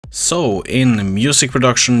So, in music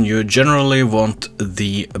production, you generally want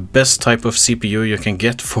the best type of CPU you can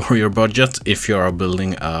get for your budget if you are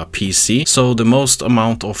building a PC. So, the most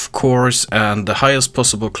amount of cores and the highest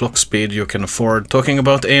possible clock speed you can afford. Talking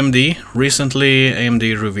about AMD, recently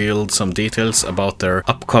AMD revealed some details about their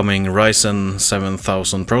upcoming Ryzen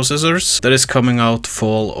 7000 processors that is coming out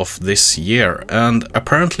fall of this year. And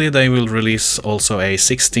apparently they will release also a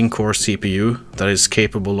 16-core CPU that is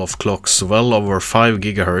capable of clocks well over 5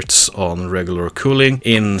 GHz on regular cooling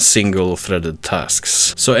in single-threaded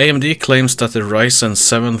tasks. So AMD claims that the Ryzen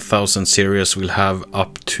 7000 series will have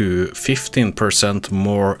up to 15%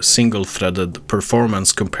 more single-threaded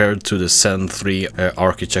performance compared to the Zen 3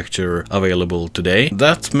 architecture available today.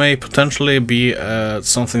 That may potentially be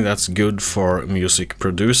something that's good for music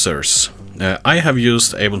producers. I have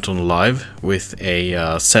used Ableton Live with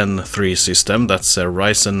a Zen 3 system, that's a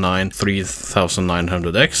Ryzen 9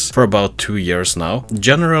 3900X, for about 2 years now.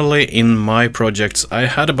 Generally in my projects I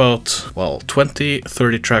had about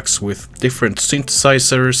 20-30 tracks with different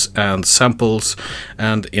synthesizers and samples,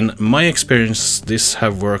 and in my experience this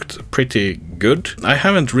have worked pretty good. I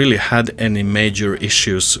haven't really had any major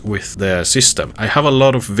issues with the system. I have a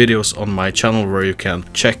lot of videos on my channel where you can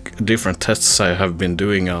check different tests I have been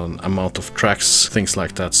doing on amount of tracks, things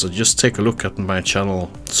like that. So just take a look at my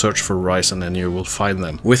channel, search for Ryzen and you will find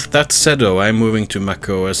them. With that said though, I'm moving to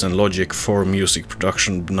macOS and Logic for music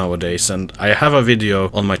production nowadays, and I have a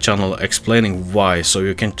video on my channel explaining why, so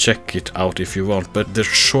you can check it out if you want. But the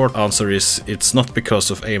short answer is it's not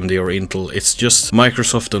because of AMD or Intel, it's just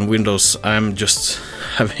Microsoft and Windows. I'm just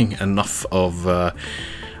having enough of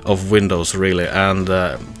Windows really, and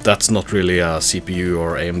that's not really a CPU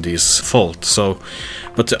or AMD's fault. So,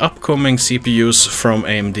 but the upcoming CPUs from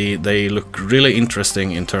AMD, they look really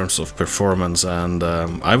interesting in terms of performance, and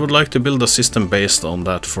I would like to build a system based on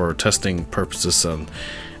that for testing purposes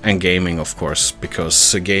and gaming, of course,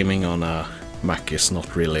 because gaming on a Mac is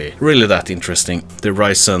not really that interesting. The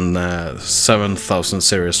Ryzen 7000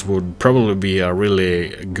 series would probably be a really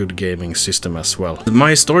good gaming system as well.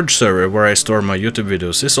 My storage server where I store my YouTube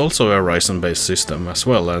videos is also a Ryzen based system as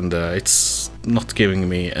well, and it's not giving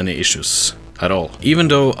me any issues at all. Even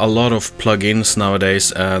though a lot of plugins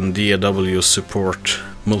nowadays and DAW support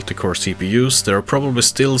multi-core CPUs, there are probably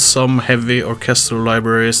still some heavy orchestral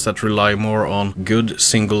libraries that rely more on good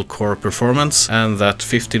single-core performance, and that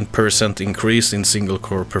 15% increase in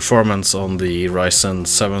single-core performance on the Ryzen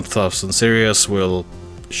 7000 series will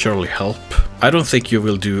surely help. I don't think you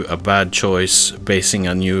will do a bad choice basing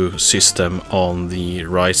a new system on the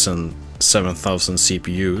Ryzen 7000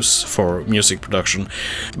 CPUs for music production.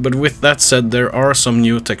 But with that said, there are some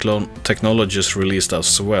new technologies released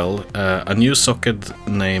as well. A new socket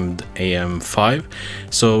named AM5.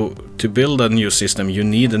 So to build a new system you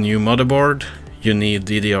need a new motherboard, you need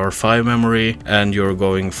DDR5 memory, and you're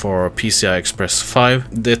going for PCI Express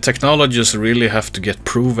 5. The technologies really have to get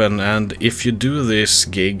proven, and if you do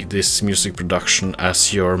this music production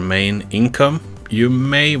as your main income, you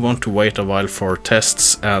may want to wait a while for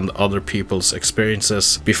tests and other people's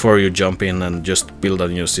experiences before you jump in and just build a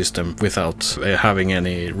new system without having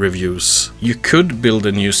any reviews. You could build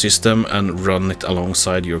a new system and run it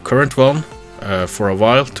alongside your current one for a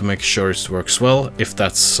while to make sure it works well, if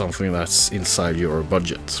that's something that's inside your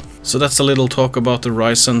budget. So that's a little talk about the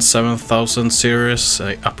Ryzen 7000 series,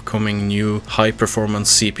 an upcoming new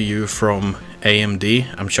high-performance CPU from AMD.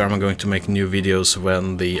 I'm sure I'm going to make new videos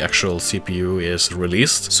when the actual CPU is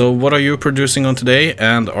released. So what are you producing on today,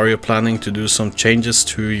 and are you planning to do some changes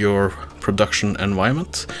to your production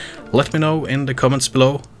environment? Let me know in the comments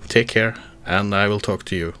below. Take care, and I will talk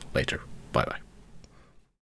to you later. Bye bye.